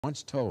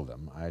Once told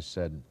them, I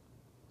said,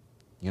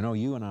 you know,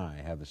 you and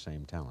I have the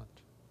same talent.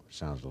 Which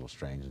sounds a little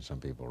strange, and some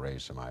people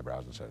raised some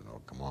eyebrows and said,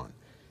 oh, come on.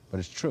 But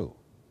it's true.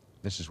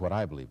 This is what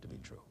I believe to be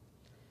true.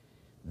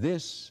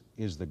 This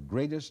is the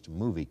greatest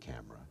movie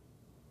camera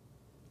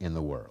in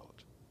the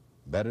world.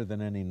 Better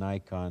than any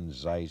Nikon,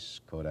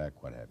 Zeiss,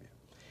 Kodak, what have you.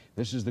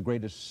 This is the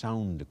greatest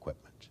sound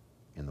equipment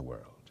in the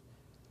world.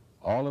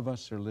 All of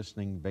us are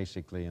listening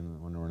basically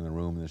when we're in the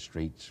room, in the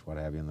streets, what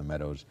have you, in the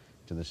meadows,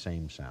 to the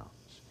same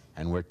sounds.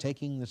 And we're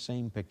taking the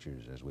same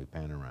pictures as we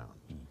pan around.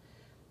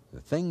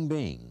 The thing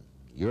being,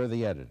 you're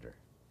the editor,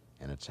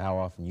 and it's how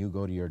often you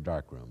go to your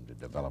darkroom to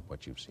develop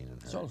what you've seen and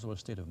heard. It's also a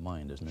state of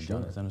mind, isn't it, Sure.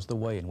 Jonathan? It's the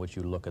way in which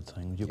you look at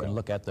things. You can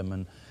look at them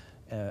and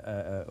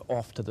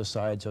off to the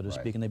side, so to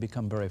speak, and they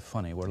become very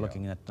funny. We're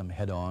looking at them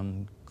head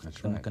on.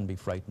 Can be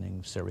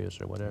frightening, serious,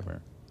 or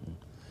whatever.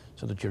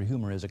 So that your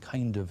humor is a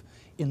kind of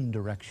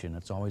indirection.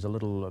 It's always a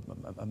little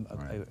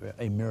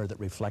a mirror that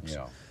reflects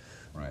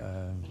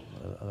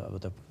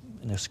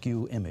an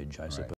askew image, I suppose.